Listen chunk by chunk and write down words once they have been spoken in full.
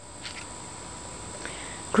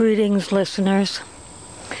Greetings, listeners.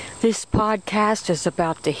 This podcast is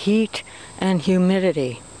about the heat and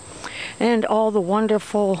humidity and all the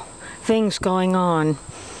wonderful things going on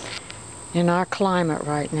in our climate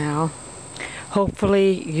right now.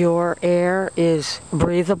 Hopefully your air is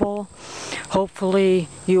breathable. Hopefully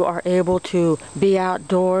you are able to be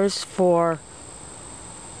outdoors for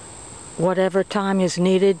whatever time is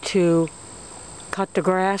needed to cut the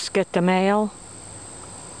grass, get the mail,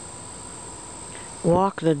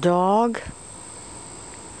 walk the dog.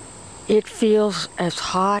 It feels as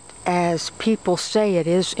hot as people say it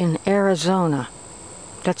is in Arizona.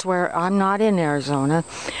 That's where I'm not in Arizona.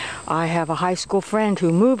 I have a high school friend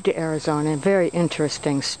who moved to Arizona. A very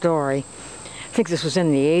interesting story. I think this was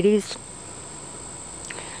in the 80s.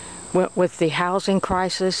 With the housing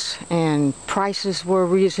crisis and prices were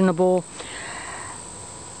reasonable.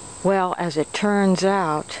 Well, as it turns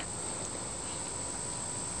out,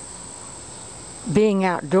 being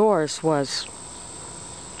outdoors was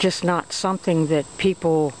just not something that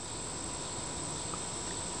people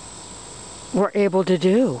were able to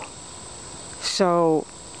do. So,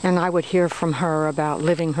 and I would hear from her about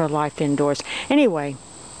living her life indoors. Anyway,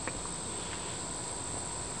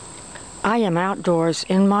 I am outdoors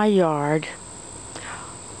in my yard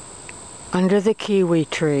under the kiwi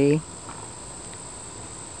tree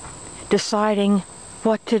deciding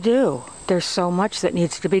what to do. There's so much that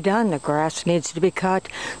needs to be done. The grass needs to be cut.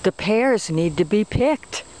 The pears need to be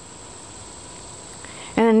picked.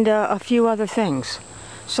 And a few other things.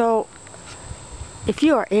 So, if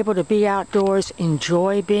you are able to be outdoors,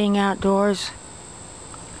 enjoy being outdoors,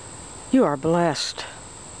 you are blessed.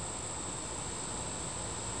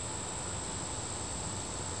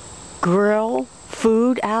 Grill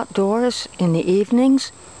food outdoors in the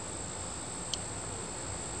evenings.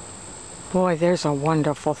 Boy, there's a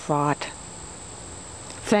wonderful thought.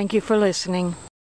 Thank you for listening.